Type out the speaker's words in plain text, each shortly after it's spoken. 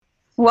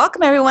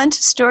Welcome, everyone,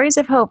 to Stories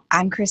of Hope.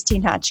 I'm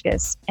Christine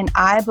Hotchkiss, and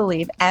I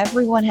believe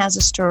everyone has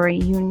a story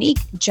unique,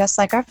 just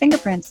like our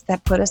fingerprints,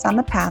 that put us on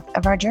the path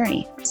of our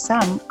journey.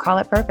 Some call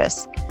it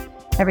purpose.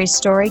 Every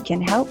story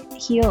can help,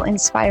 heal,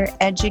 inspire,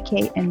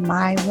 educate, and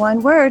my one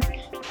word,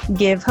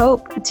 give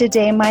hope.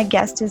 Today, my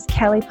guest is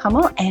Kelly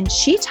Pummel, and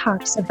she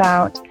talks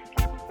about,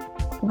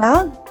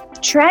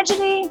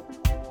 tragedy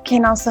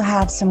can also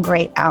have some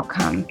great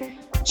outcome.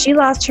 She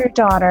lost her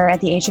daughter at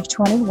the age of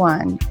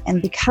 21,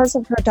 and because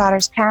of her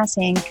daughter's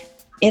passing,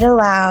 it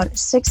allowed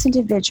 6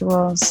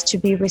 individuals to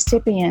be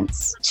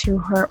recipients to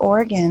her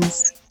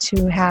organs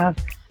to have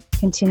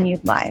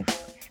continued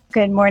life.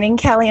 Good morning,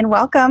 Kelly, and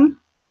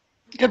welcome.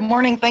 Good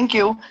morning. Thank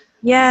you.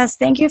 Yes,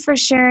 thank you for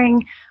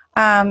sharing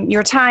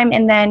your time,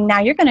 and then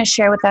now you're going to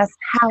share with us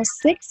how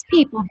 6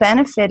 people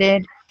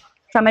benefited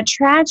from a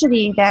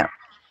tragedy that,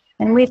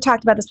 and we've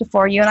talked about this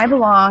before, you and I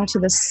belong to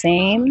the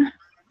same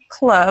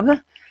club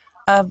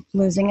of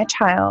losing a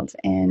child,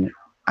 and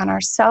on our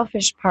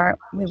selfish part,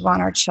 we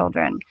want our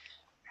children.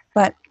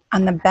 But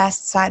on the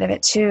best side of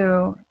it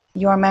too,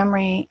 your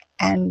memory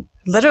and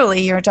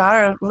literally your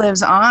daughter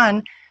lives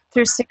on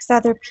through 6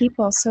 other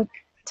people. So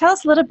tell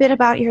us a little bit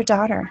about your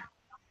daughter.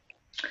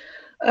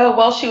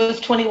 She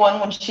was 21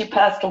 when she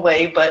passed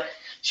away, but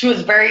she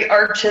was very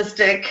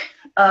artistic.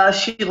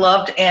 She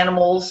loved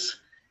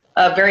animals,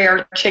 very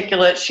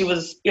articulate. She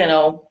was,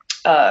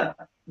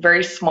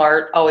 very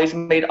smart, always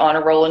made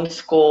honor roll in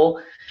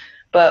school.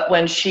 But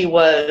when she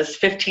was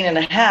 15 and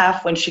a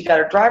half, when she got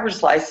her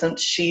driver's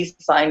license, she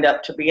signed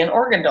up to be an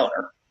organ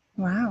donor.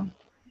 Wow.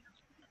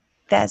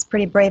 That's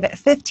pretty brave at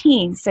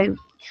 15. So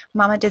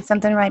Mama did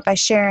something right by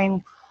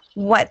sharing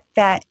what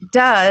that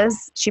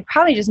does. She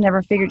probably just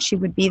never figured she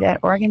would be that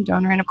organ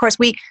donor. And of course,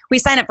 we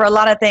sign up for a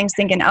lot of things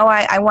thinking,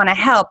 I want to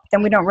help.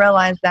 Then we don't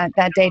realize that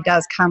that day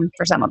does come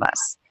for some of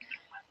us.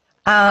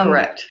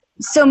 Correct.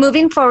 So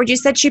moving forward, you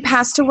said she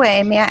passed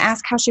away. May I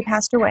ask how she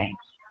passed away?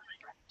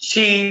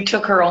 She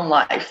took her own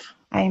life.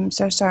 I'm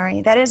so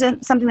sorry. That is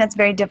something that's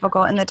very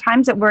difficult. In the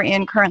times that we're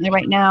in currently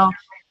right now,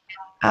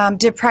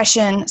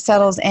 depression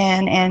settles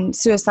in and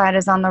suicide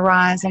is on the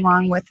rise,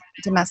 along with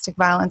domestic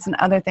violence and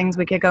other things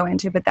we could go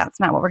into, but that's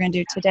not what we're going to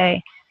do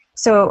today.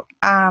 So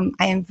I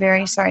am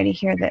very sorry to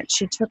hear that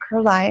she took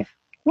her life.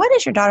 What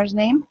is your daughter's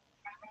name?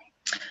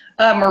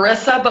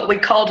 Marissa, but we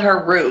called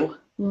her Rue.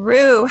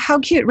 Rue. How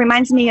cute.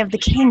 Reminds me of the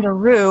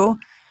kangaroo.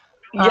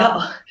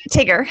 Yeah.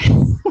 Tigger.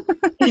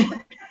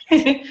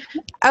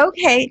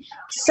 Okay.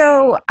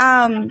 So,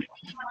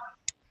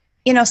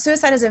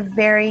 suicide is a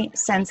very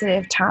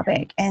sensitive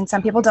topic, and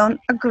some people don't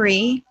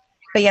agree,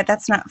 but yet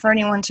that's not for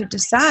anyone to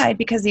decide,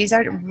 because these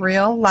are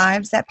real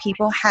lives that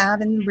people have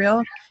and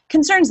real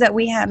concerns that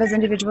we have as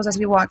individuals as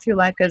we walk through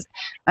life. Because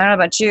I don't know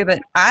about you, but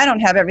I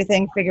don't have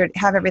everything figured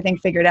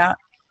out.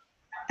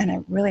 And I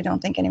really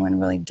don't think anyone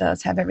really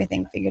does have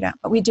everything figured out,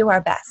 but we do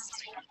our best.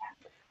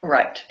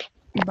 Right.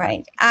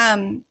 Right.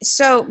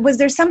 So was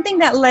there something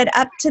that led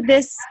up to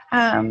this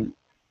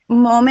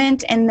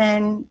moment? And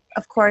then,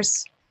 of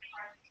course,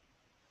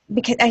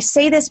 because I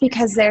say this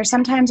because there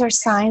sometimes are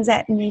signs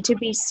that need to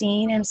be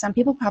seen, and some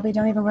people probably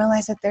don't even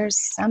realize that there's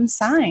some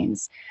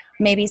signs.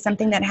 Maybe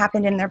something that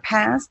happened in their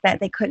past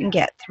that they couldn't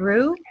get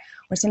through,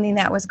 or something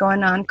that was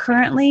going on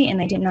currently and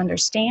they didn't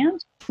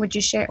understand. Would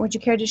you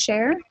care to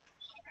share?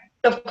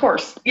 Of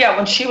course. Yeah,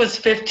 when she was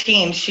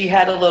 15, she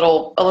had a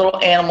little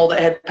animal that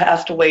had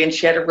passed away, and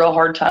she had a real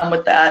hard time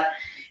with that.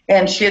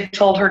 And she had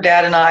told her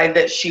dad and I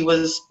that she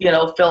was,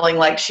 feeling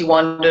like she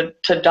wanted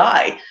to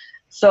die.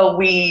 So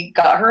we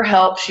got her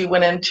help. She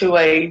went into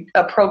a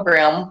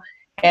program,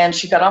 and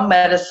she got on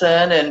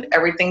medicine, and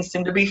everything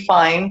seemed to be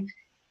fine.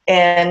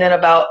 And then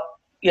about,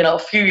 a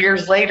few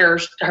years later,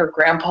 her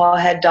grandpa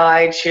had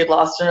died. She had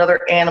lost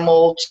another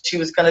animal. She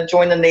was going to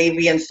join the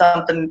Navy, and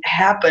something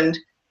happened.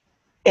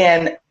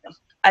 And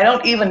I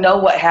don't even know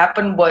what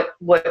happened,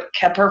 what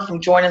kept her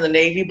from joining the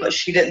Navy, but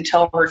she didn't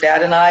tell her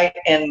dad and I,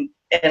 and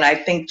I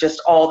think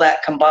just all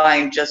that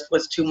combined just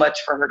was too much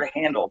for her to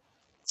handle.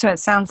 So it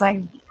sounds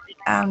like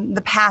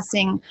the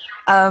passing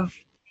of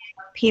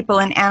people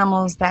and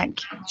animals that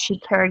she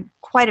cared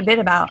quite a bit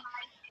about.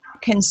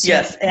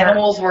 Yes,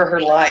 animals were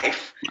her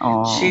life.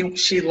 Oh.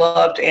 She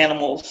loved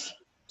animals.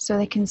 So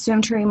they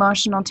consumed her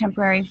emotional,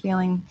 temporary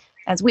feeling,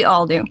 as we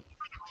all do.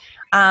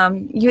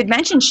 You had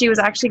mentioned she was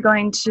actually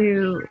going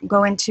to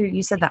go into,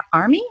 you said the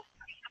Army?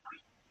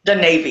 The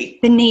Navy.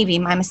 The Navy,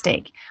 my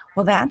mistake.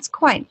 Well, that's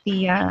quite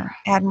the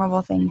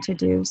admirable thing to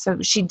do.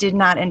 So she did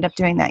not end up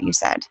doing that, you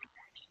said?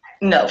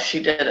 No,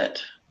 she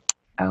didn't.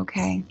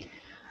 Okay.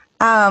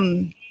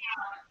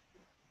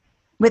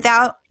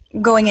 Without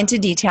going into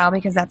detail,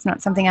 because that's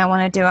not something I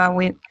want to do,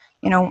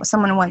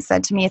 someone once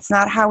said to me, it's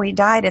not how we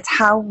died, it's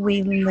how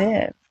we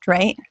lived,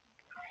 right?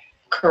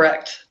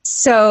 Correct.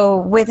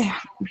 So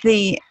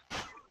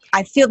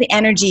I feel the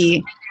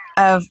energy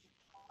of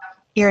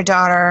your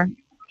daughter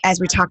as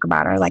we talk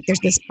about her. Like,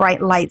 there's this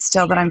bright light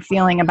still that I'm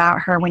feeling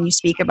about her when you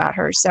speak about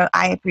her. So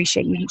I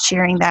appreciate you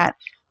sharing that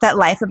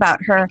life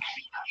about her.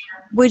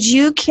 Would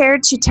you care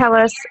to tell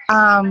us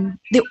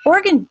the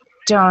organ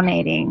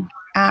donating?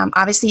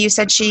 obviously you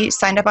said she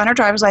signed up on her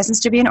driver's license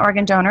to be an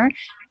organ donor,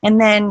 and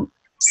then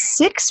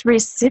 6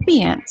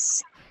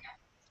 recipients.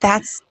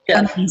 That's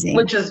Yes, amazing.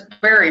 which is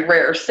very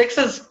rare.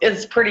 6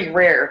 is pretty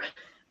rare.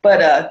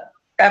 But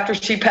after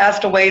she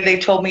passed away, they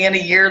told me in a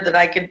year that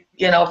I could,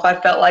 if I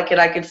felt like it,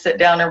 I could sit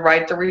down and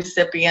write the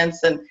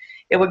recipients, and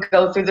it would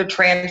go through the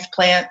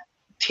transplant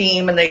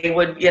team, and they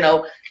would,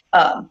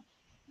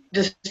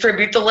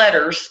 distribute the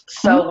letters.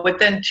 So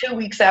within 2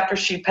 weeks after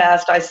she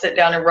passed, I sit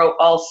down and wrote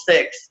all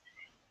 6.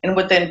 And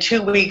within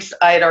 2 weeks,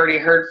 I had already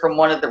heard from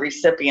one of the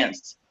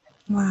recipients.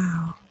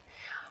 Wow.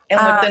 And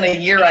within a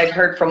year, I'd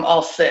heard from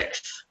all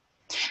 6.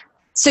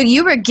 So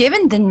you were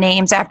given the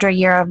names after a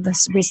year of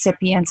the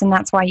recipients, and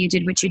that's why you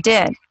did what you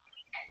did.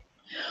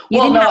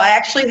 I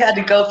actually had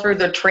to go through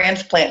the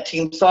transplant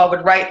team. So I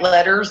would write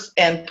letters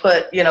and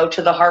put,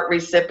 to the heart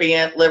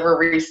recipient, liver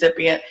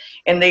recipient,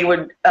 and they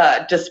would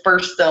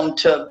disperse them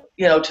to,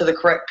 to the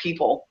correct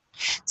people.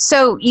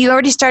 So you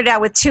already started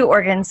out with 2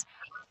 organs.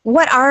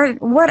 What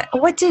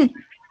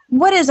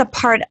is a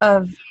part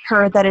of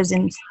her that is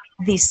in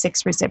these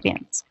 6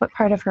 recipients? What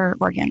part of her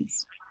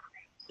organs?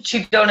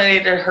 She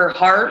donated her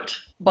heart,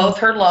 both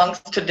her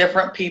lungs to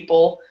different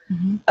people,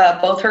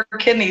 both her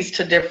kidneys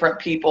to different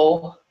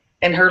people,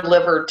 and her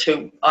liver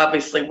to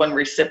obviously one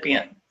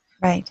recipient.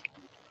 Right.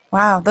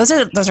 Wow. Those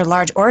are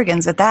large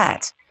organs at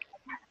that.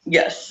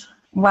 Yes.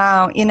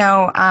 Wow.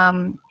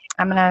 I'm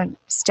going to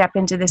step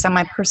into this on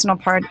my personal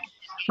part.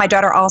 My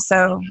daughter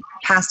also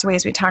passed away,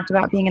 as we talked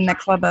about, being in the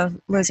club of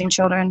losing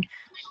children.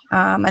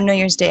 On New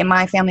Year's Day,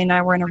 my family and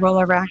I were in a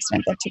rollover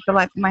accident that took the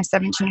life of my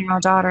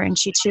 17-year-old daughter, and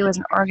she too was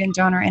an organ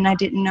donor. And I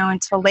didn't know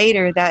until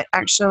later that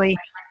actually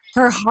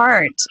her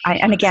heart,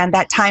 and again,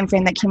 that time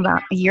frame that came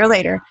about a year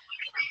later,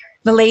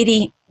 the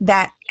lady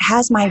that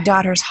has my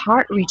daughter's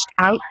heart reached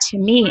out to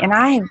me, and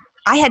I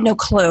had no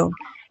clue.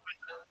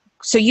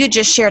 So you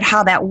just shared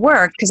how that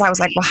worked, because I was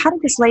like, well, how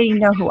did this lady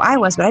know who I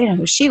was? But I didn't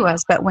know who she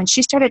was. But when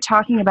she started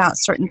talking about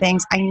certain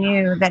things, I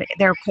knew that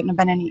there couldn't have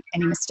been any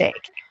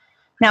mistake.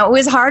 Now, it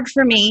was hard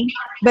for me,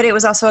 but it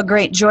was also a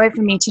great joy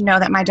for me to know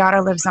that my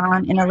daughter lives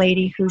on in a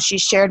lady who she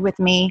shared with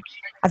me.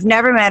 I've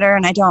never met her,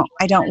 and I don't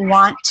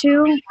want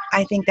to.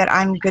 I think that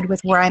I'm good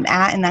with where I'm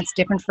at, and that's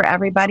different for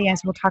everybody,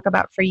 as we'll talk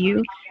about for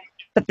you.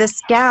 But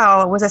this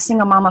gal was a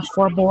single mom of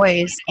 4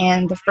 boys,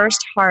 and the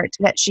first heart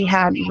that she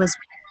had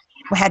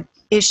had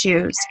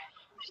issues,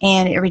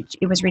 and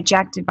it was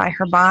rejected by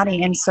her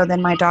body. And so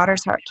then my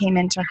daughter's heart came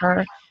into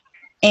her,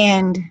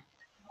 and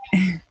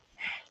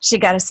she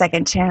got a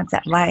second chance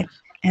at life.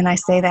 And I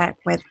say that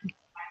with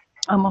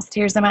almost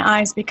tears in my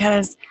eyes,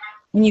 because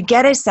when you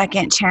get a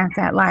second chance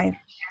at life,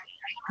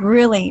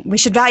 really, we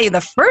should value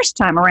the first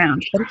time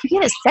around. But if you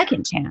get a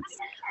second chance,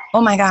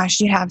 oh my gosh,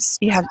 you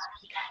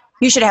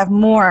should have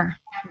more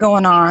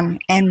going on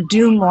and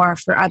do more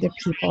for other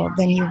people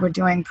than you were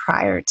doing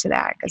prior to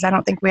that. Because I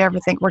don't think we ever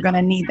think we're going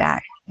to need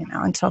that,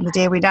 until the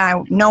day we die.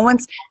 No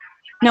one's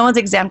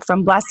exempt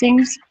from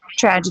blessings,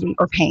 tragedy,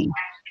 or pain.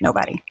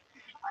 Nobody.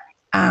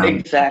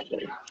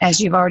 Exactly. As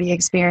you've already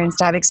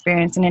experienced, I've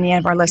experienced, and any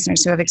of our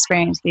listeners who have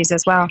experienced these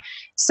as well.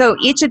 So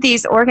each of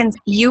these organs,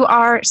 you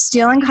are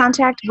still in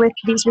contact with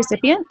these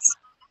recipients?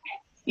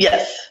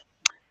 Yes.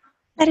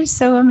 That is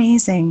so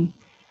amazing.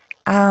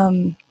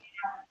 And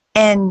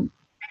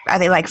are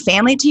they like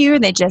family to you?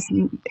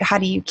 How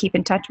do you keep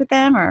in touch with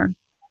them, or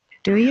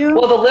do you?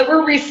 Well, the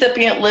liver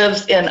recipient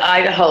lives in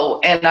Idaho,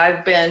 and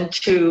I've been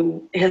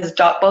to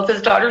both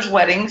his daughter's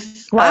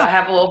weddings. Wow. I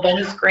have a little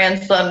bonus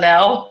grandson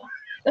now.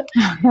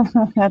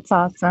 That's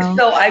awesome.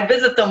 So I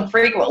visit them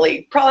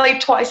frequently. Probably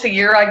twice a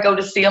year I go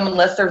to see them,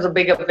 unless there's a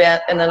big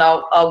event, and then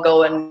I'll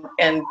go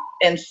and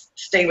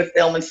stay with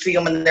them and see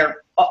them, and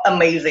they're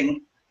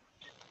amazing.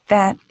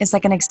 That is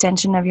like an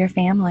extension of your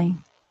family.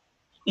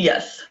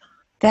 Yes.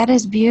 That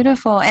is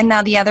beautiful. And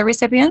now the other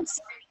recipients?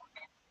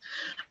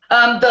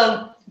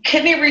 The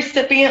kidney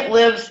recipient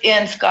lives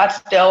in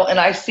Scottsdale, and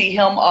I see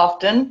him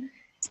often.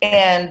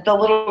 And the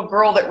little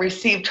girl that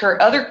received her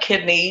other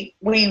kidney,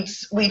 we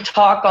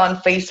talk on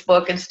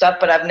Facebook and stuff,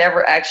 but I've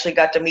never actually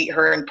got to meet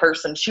her in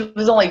person. She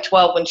was only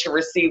 12 when she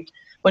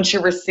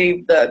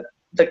received the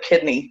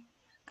kidney.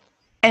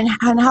 And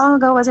how long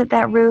ago was it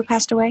that Rue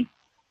passed away?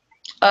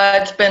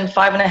 It's been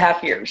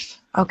 5.5 years.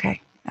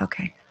 Okay.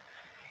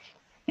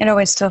 It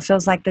always still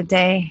feels like the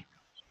day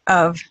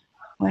of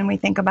when we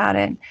think about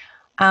it.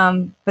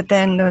 But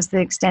then those the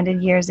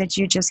extended years that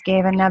you just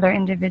gave another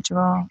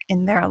individual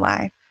in their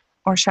life,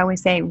 or shall we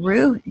say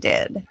Rue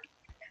did.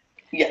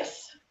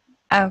 Yes.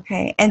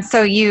 Okay. And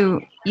so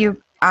you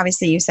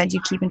obviously you said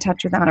you keep in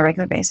touch with them on a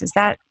regular basis.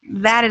 That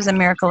is a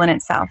miracle in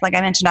itself. Like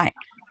I mentioned,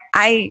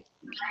 I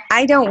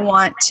don't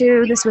want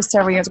to. This was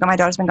several years ago. My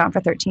daughter's been gone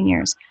for 13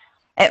 years.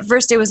 At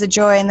first it was a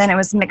joy, and then it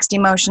was mixed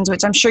emotions,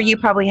 which I'm sure you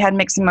probably had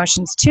mixed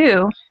emotions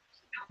too,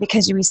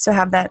 because we still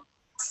have that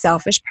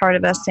selfish part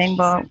of us saying,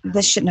 well,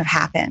 this shouldn't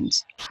have happened.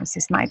 This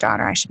is my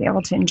daughter. I should be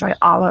able to enjoy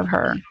all of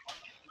her.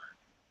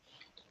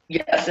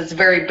 Yes, it's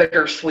very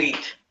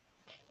bittersweet.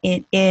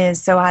 It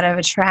is. So out of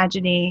a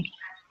tragedy,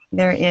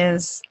 there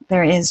is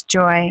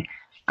joy.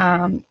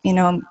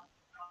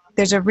 There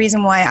there's a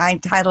reason why I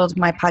titled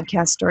my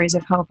podcast Stories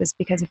of Hope, is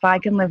because if I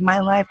can live my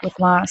life with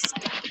loss,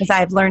 as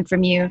I've learned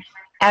from you,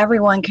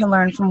 everyone can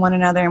learn from one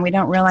another, and we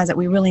don't realize that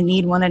we really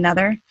need one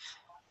another,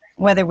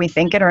 whether we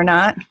think it or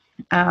not.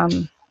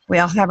 We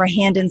all have our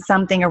hand in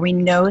something, or we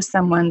know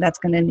someone that's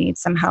going to need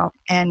some help,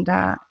 and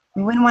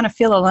we wouldn't want to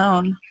feel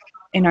alone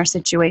in our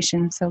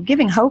situation. So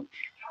giving hope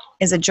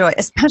is a joy,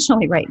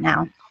 especially right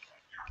now.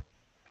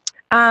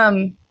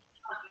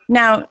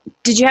 Now,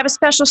 did you have a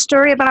special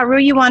story about Rue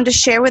you wanted to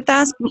share with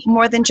us,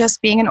 more than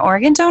just being an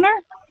organ donor?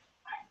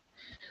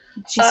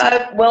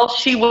 Well,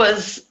 she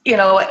was, an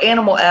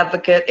animal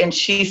advocate, and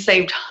she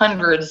saved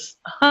hundreds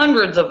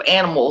of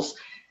animals.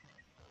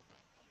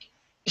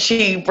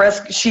 She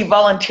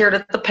volunteered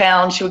at the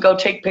pound. She would go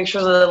take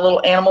pictures of the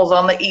little animals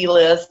on the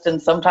E-list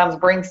and sometimes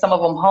bring some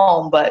of them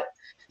home. But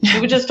she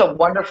was just a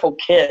wonderful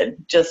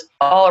kid, just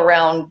all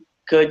around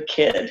good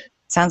kid.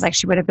 Sounds like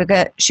she would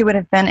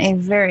have been a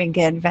very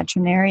good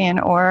veterinarian,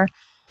 or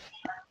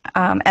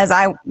as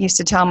I used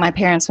to tell my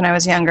parents when I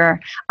was younger,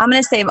 I'm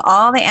going to save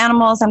all the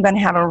animals. I'm going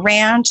to have a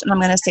ranch, and I'm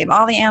going to save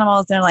all the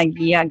animals. They're like,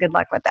 yeah, good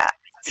luck with that.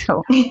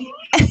 So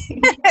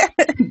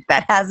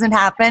that hasn't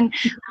happened,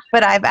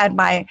 but I've had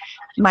my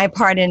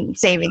part in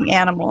saving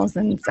animals,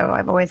 and so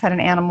I've always had an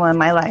animal in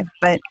my life.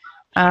 But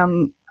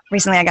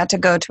recently I got to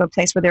go to a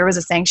place where there was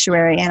a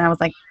sanctuary, and I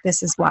was like,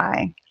 this is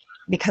why,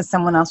 because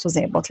someone else was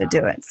able to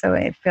do it. So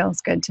it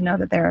feels good to know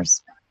that there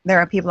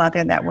are people out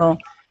there that will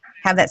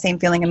have that same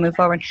feeling and move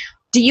forward.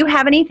 Do you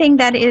have anything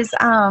that is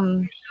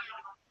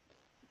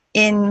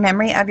in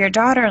memory of your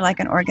daughter, like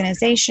an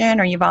organization,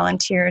 or you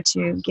volunteer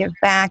to give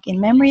back in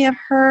memory of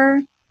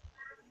her?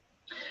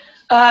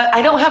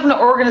 I don't have an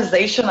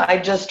organization. I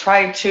just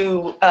try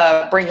to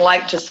bring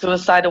light to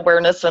suicide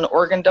awareness and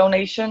organ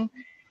donation.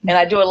 And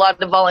I do a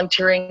lot of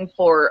volunteering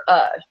for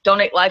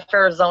Donate Life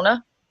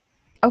Arizona.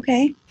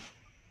 Okay.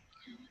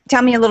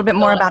 Tell me a little bit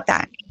more about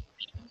that.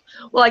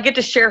 Well, I get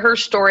to share her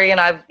story, and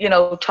I've been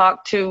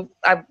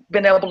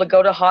able to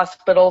go to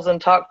hospitals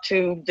and talk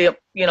to the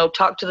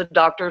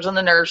doctors and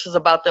the nurses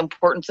about the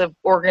importance of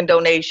organ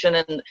donation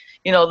and,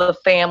 the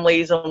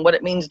families and what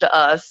it means to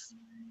us.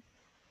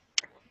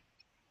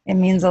 It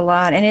means a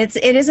lot. And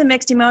it is a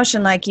mixed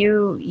emotion. Like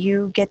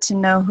you get to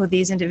know who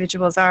these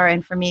individuals are.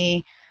 And for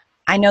me,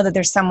 I know that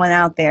there's someone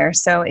out there.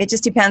 So it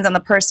just depends on the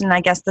person,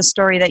 I guess, the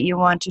story that you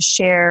want to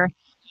share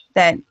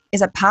that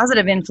is a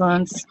positive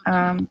influence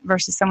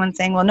versus someone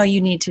saying, well, no,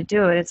 you need to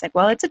do it. It's like,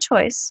 well, it's a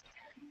choice.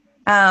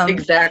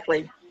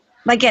 Exactly.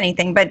 Like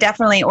anything, but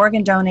definitely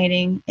organ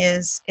donating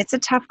it's a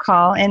tough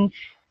call. And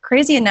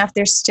crazy enough,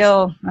 there's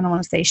still, I don't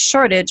want to say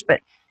shortage,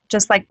 but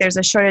just like there's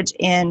a shortage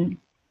in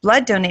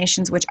blood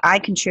donations, which I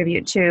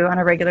contribute to on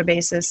a regular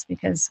basis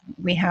because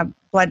we have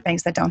blood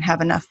banks that don't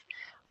have enough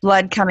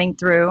blood coming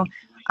through.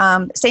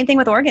 Same thing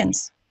with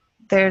organs.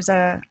 There's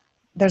a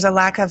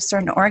lack of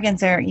certain organs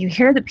there. You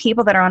hear the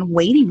people that are on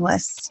waiting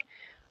lists.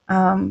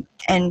 And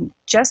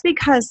just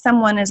because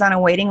someone is on a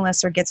waiting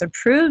list or gets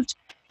approved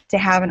to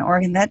have an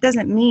organ, that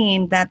doesn't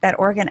mean that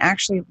organ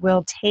actually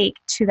will take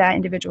to that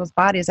individual's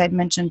body. As I'd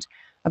mentioned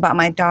about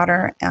my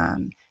daughter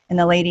and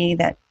the lady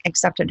that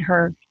accepted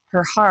her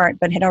heart,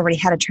 but had already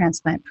had a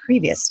transplant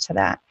previous to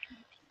that.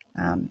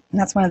 And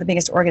that's one of the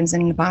biggest organs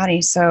in the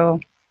body. So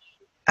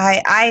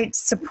I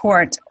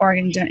support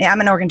organ donation.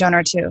 I'm an organ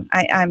donor too.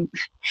 I'm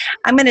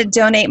going to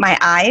donate my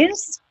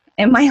eyes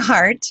and my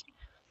heart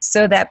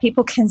so that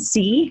people can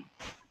see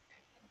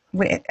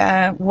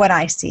what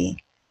I see.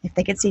 If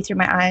they could see through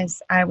my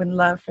eyes, I would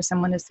love for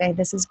someone to say,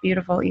 this is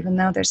beautiful, even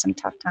though there's some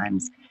tough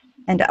times,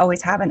 and to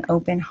always have an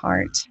open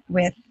heart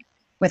with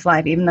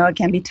life, even though it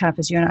can be tough,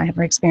 as you and I have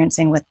been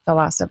experiencing with the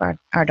loss of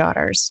our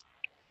daughters.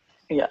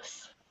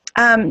 Yes.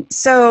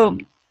 So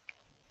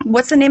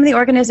what's the name of the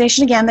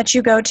organization again that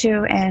you go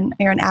to and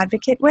you're an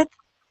advocate with?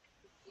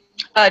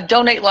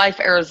 Donate Life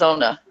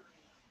Arizona.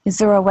 Is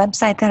there a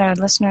website that our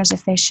listeners,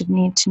 if they should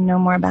need to know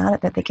more about it,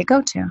 that they could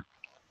go to?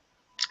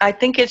 I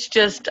think it's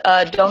just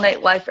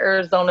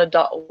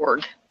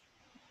donatelifearizona.org.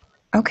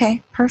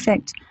 Okay,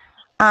 perfect.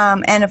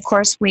 And of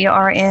course, we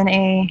are in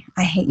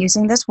I hate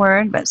using this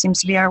word, but it seems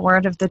to be our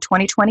word of the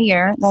 2020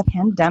 year, the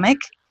pandemic.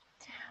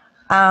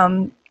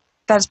 That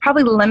has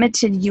probably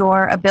limited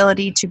your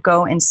ability to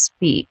go and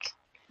speak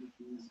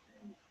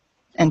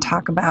and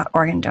talk about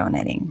organ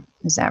donating.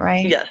 Is that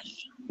right? Yes,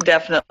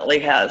 definitely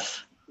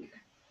has.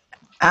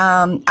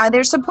 Are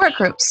there support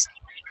groups?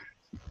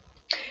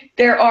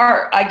 There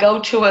are. I go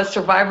to a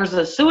Survivors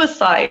of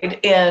Suicide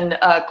in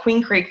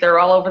Queen Creek. They're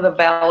all over the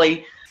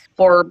valley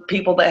for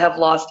people that have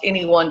lost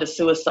anyone to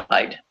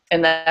suicide,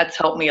 and that's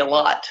helped me a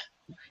lot.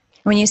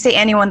 When you say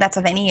anyone, that's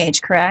of any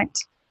age,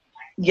 correct?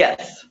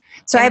 Yes.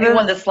 So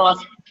anyone that's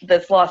lost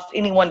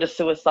anyone to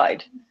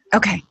suicide.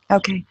 Okay.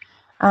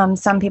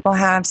 Some people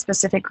have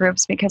specific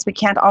groups because we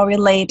can't all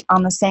relate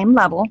on the same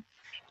level,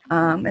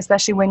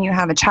 especially when you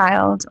have a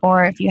child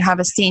or if you have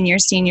a senior.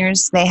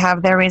 Seniors, they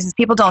have their reasons.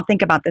 People don't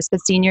think about this,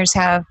 but seniors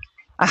have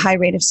a high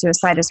rate of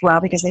suicide as well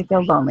because they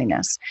feel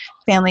loneliness.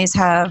 Families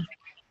have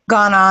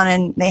gone on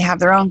and they have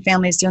their own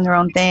families doing their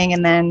own thing,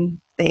 and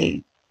then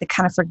they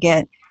kind of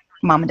forget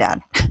mom and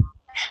dad.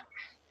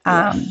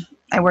 Yes.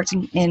 I worked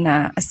in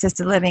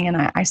assisted living,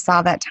 and I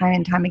saw that time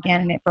and time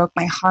again, and it broke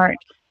my heart.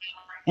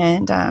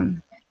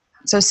 And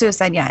so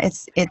suicide, yeah,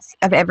 it's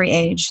of every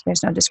age.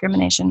 There's no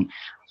discrimination.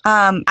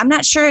 I'm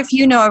not sure if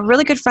you know a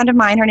really good friend of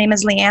mine. Her name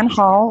is Leanne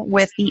Hall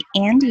with the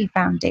Andy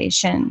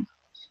Foundation.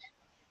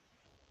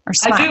 Or I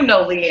Smile. do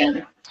know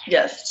Leanne.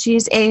 Yes.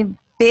 She's a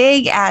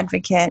big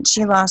advocate.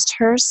 She lost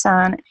her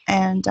son,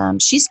 and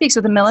she speaks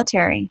with the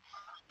military.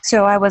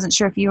 So I wasn't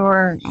sure if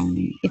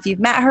if you've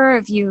met her,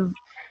 if you've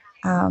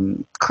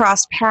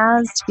crossed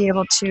paths to be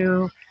able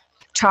to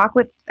talk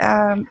with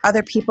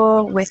other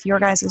people with your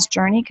guys'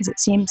 journey, because it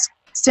seems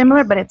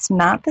similar, but it's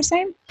not the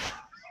same.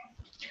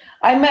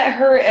 I met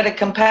her at a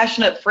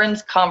Compassionate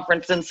Friends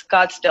conference in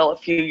Scottsdale a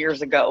few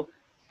years ago.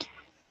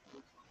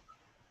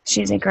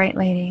 She's a great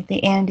lady,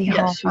 the Andy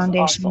Hall She's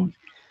Foundation.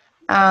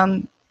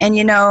 awesome.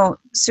 And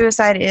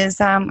suicide is,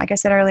 like I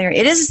said earlier,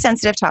 it is a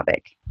sensitive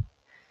topic.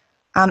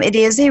 It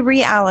is a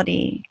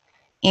reality.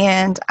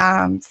 And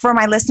for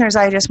my listeners,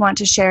 I just want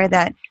to share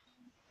that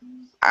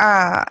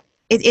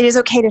it is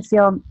okay to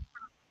feel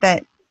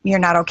that you're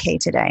not okay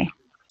today,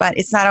 but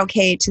it's not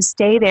okay to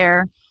stay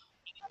there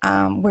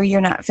where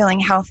you're not feeling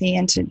healthy,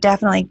 and to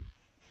definitely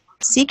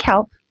seek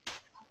help.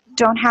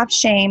 Don't have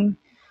shame.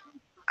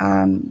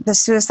 The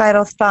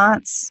suicidal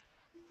thoughts,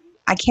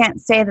 I can't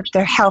say that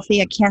they're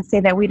healthy. I can't say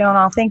that we don't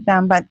all think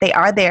them, but they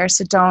are there.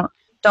 So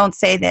don't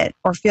say that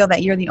or feel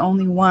that you're the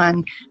only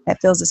one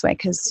that feels this way,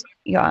 because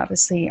you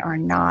obviously are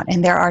not.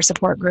 And there are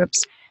support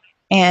groups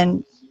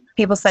and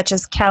people such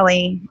as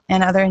Kelly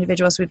and other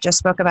individuals we've just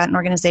spoke about in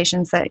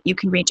organizations that you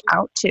can reach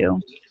out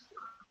to,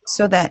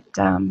 so that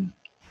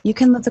you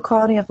can live the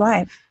quality of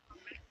life.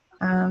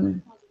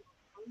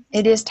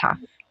 It is tough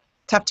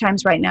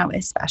times right now,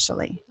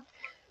 especially.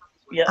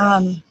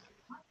 Yes.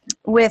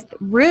 With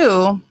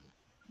Rue,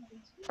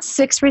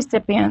 6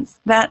 recipients,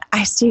 that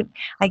I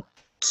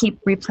keep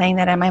replaying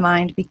that in my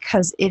mind,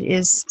 because it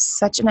is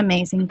such an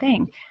amazing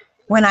thing.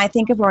 When I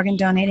think of organ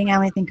donating, I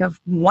only think of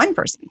one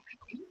person.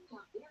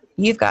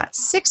 You've got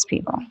 6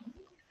 people.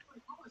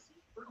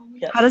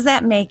 Yes. How does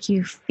that make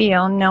you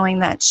feel, knowing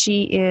that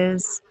she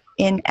is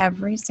in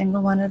every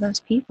single one of those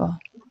people?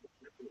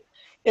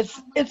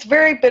 It's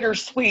very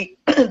bittersweet.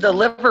 The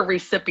liver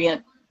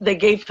recipient, they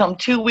gave him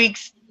 2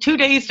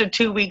 days to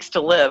 2 weeks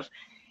to live.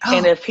 Oh.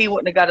 And if he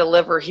wouldn't have got a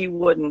liver, he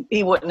wouldn't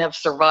have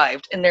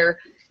survived. And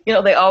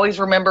they always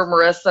remember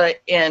Marissa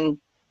in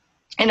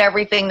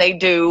everything they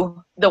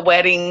do, the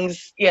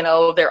weddings, they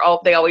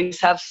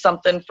always have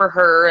something for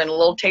her and a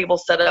little table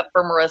set up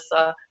for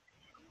Marissa.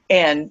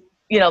 And,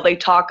 they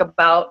talk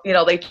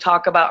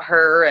about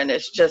her, and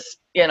it's just,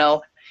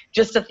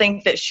 just to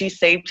think that she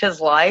saved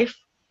his life,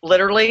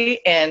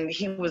 literally, and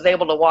he was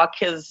able to walk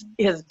his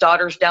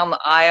daughters down the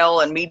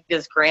aisle and meet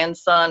his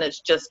grandson.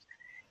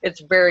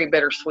 It's very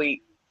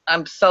bittersweet.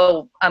 I'm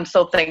so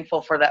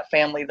thankful for that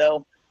family,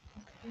 though.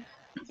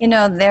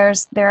 There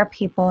are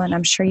people, and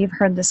I'm sure you've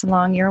heard this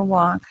along your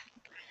walk.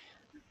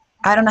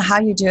 I don't know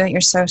how you do it.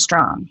 You're so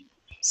strong.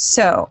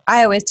 So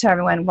I always tell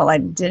everyone, well, I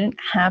didn't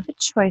have a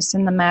choice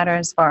in the matter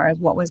as far as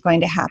what was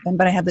going to happen,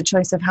 but I have the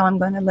choice of how I'm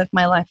going to live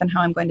my life and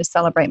how I'm going to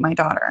celebrate my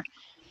daughter.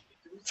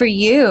 For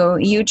you,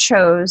 you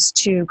chose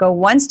to go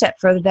one step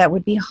further that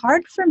would be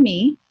hard for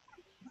me,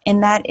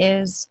 and that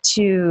is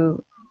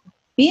to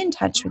be in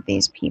touch with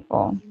these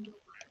people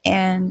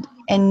and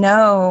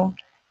know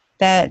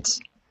that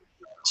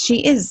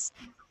she is,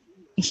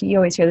 you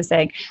always hear the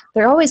saying,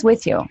 they're always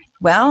with you.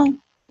 Well,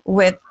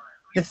 with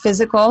the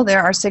physical,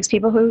 there are 6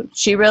 people who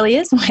she really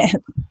is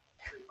with.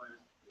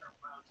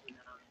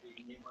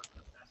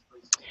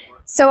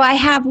 So I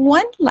have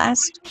one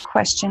last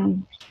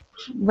question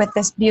with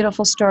this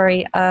beautiful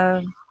story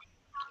of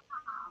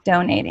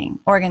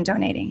organ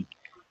donating.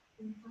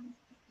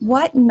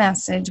 What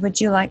message would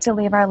you like to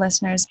leave our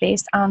listeners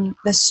based on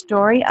the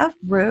story of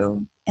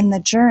Rue and the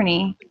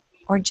journey,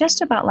 or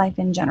just about life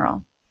in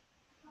general?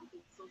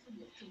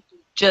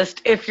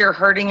 Just, if you're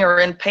hurting or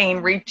in pain,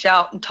 reach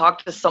out and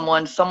talk to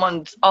someone.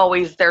 Someone's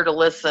always there to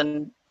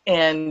listen,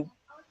 and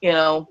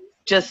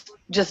just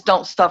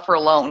don't suffer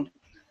alone.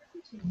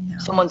 No.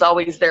 Someone's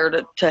always there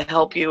to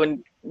help you,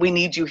 and we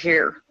need you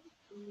here.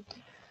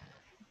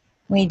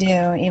 We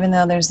do, even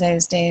though there's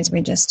those days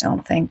we just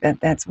don't think that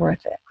that's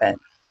worth it, but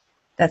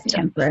that's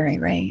temporary,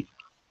 right?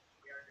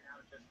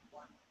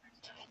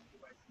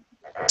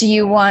 Do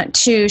you want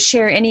to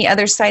share any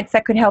other sites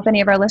that could help any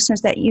of our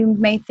listeners that you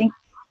may think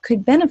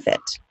could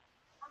benefit?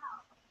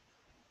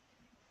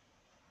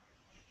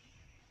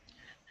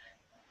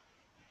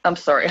 I'm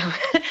sorry.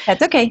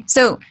 That's okay.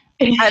 So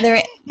you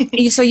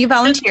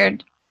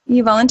volunteered.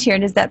 You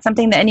volunteered. Is that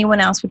something that anyone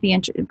else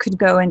could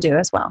go and do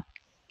as well?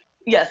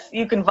 Yes,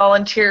 you can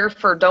volunteer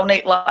for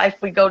Donate Life.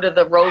 We go to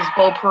the Rose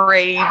Bowl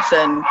parades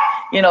and,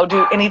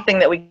 do anything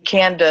that we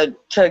can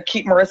to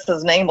keep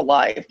Marissa's name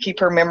alive, keep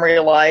her memory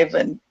alive.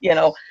 And,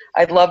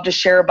 I'd love to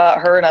share about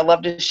her, and I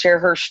love to share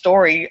her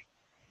story.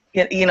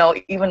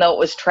 Even though it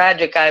was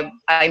tragic,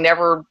 I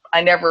never,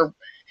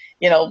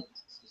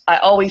 I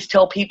always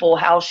tell people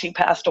how she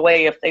passed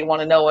away if they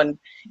want to know. And,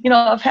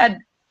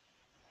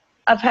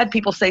 I've had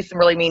people say some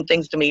really mean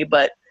things to me,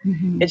 but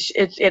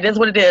it is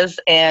what it is.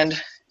 And,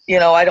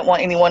 I don't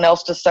want anyone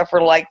else to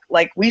suffer like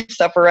we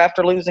suffer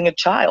after losing a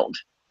child.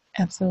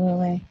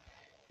 Absolutely.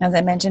 As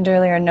I mentioned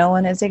earlier, no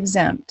one is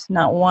exempt.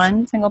 Not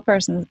one single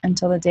person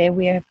until the day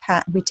we've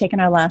taken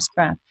our last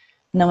breath.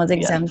 No one's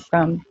exempt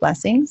from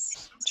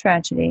blessings,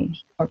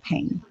 tragedy, or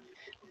pain.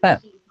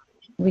 But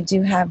we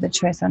do have the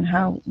choice on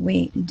how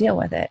we deal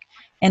with it.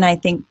 And I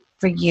think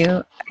for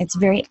you, it's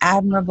very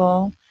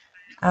admirable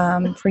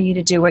for you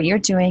to do what you're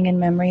doing in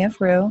memory of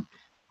Rue,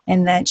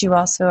 and that you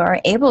also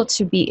are able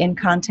to be in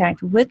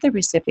contact with the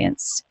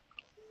recipients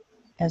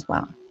as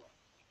well.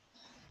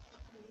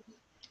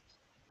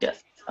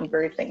 Yes, I'm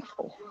very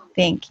thankful.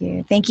 Thank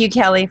you. Thank you,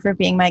 Kelly, for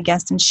being my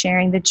guest and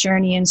sharing the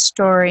journey and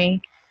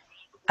story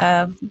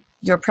of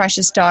your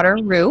precious daughter,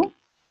 Rue.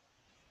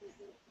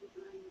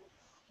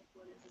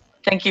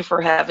 Thank you for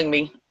having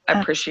me.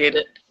 I appreciate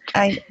it.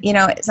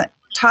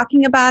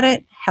 Talking about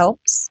it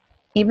helps.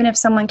 Even if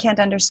someone can't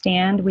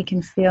understand, we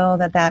can feel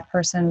that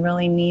person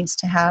really needs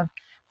to have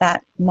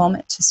that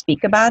moment to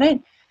speak about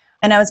it.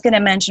 And I was going to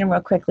mention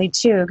real quickly,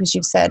 too, because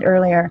you said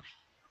earlier,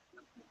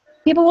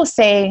 people will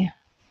say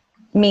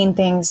mean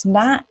things,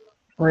 not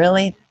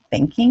really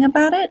thinking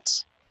about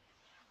it.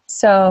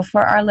 So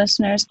for our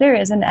listeners, there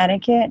is an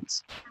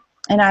etiquette.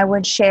 And I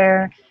would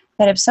share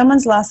that if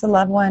someone's lost a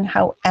loved one,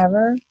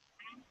 however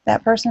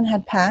that person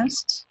had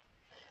passed,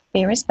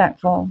 be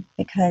respectful,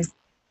 because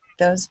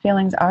those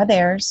feelings are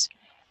theirs.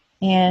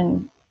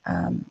 And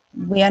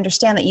we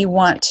understand that you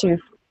want to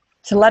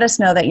let us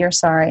know that you're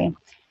sorry.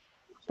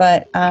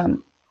 But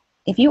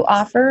if you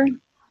offer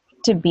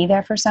to be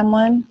there for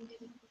someone,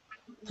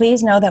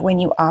 please know that when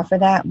you offer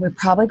that, we're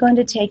probably going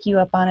to take you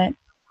up on it,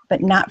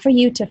 but not for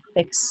you to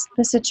fix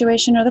the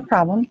situation or the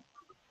problem,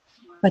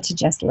 but to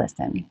just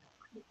listen.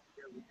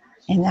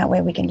 And that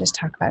way we can just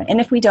talk about it. And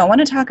if we don't want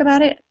to talk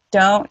about it,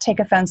 don't take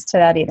offense to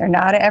that either.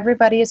 Not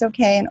everybody is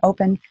okay and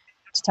open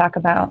to talk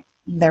about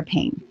their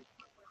pain.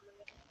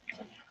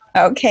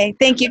 Okay,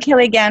 thank you,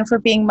 Kelly, again for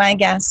being my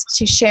guest,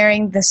 to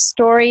sharing the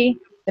story,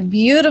 the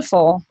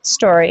beautiful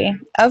story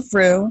of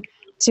Rue,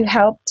 to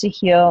help, to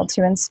heal,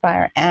 to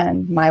inspire,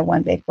 and my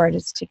one big word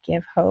is to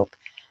give hope.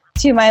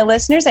 To my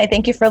listeners, I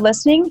thank you for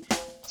listening.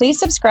 Please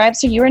subscribe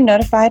so you are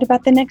notified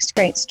about the next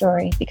great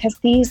story, because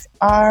these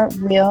are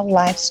real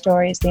life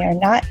stories. They are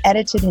not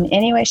edited in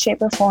any way,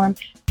 shape, or form,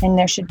 and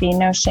there should be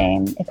no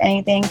shame. If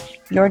anything,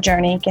 your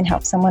journey can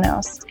help someone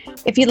else.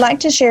 If you'd like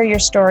to share your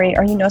story,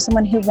 or you know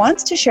someone who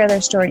wants to share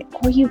their story,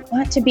 or you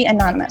want to be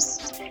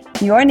anonymous,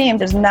 your name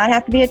does not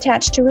have to be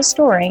attached to a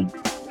story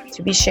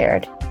to be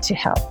shared, to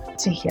help,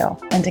 to heal,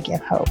 and to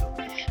give hope.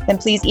 Then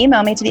please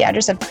email me to the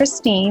address of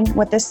Christine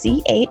with a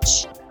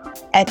CH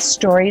at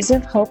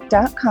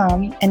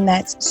storiesofhope.com, and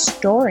that's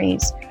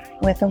stories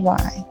with a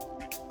Y.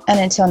 And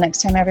until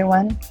next time,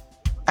 everyone,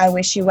 I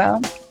wish you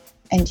well,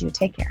 and you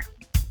take care.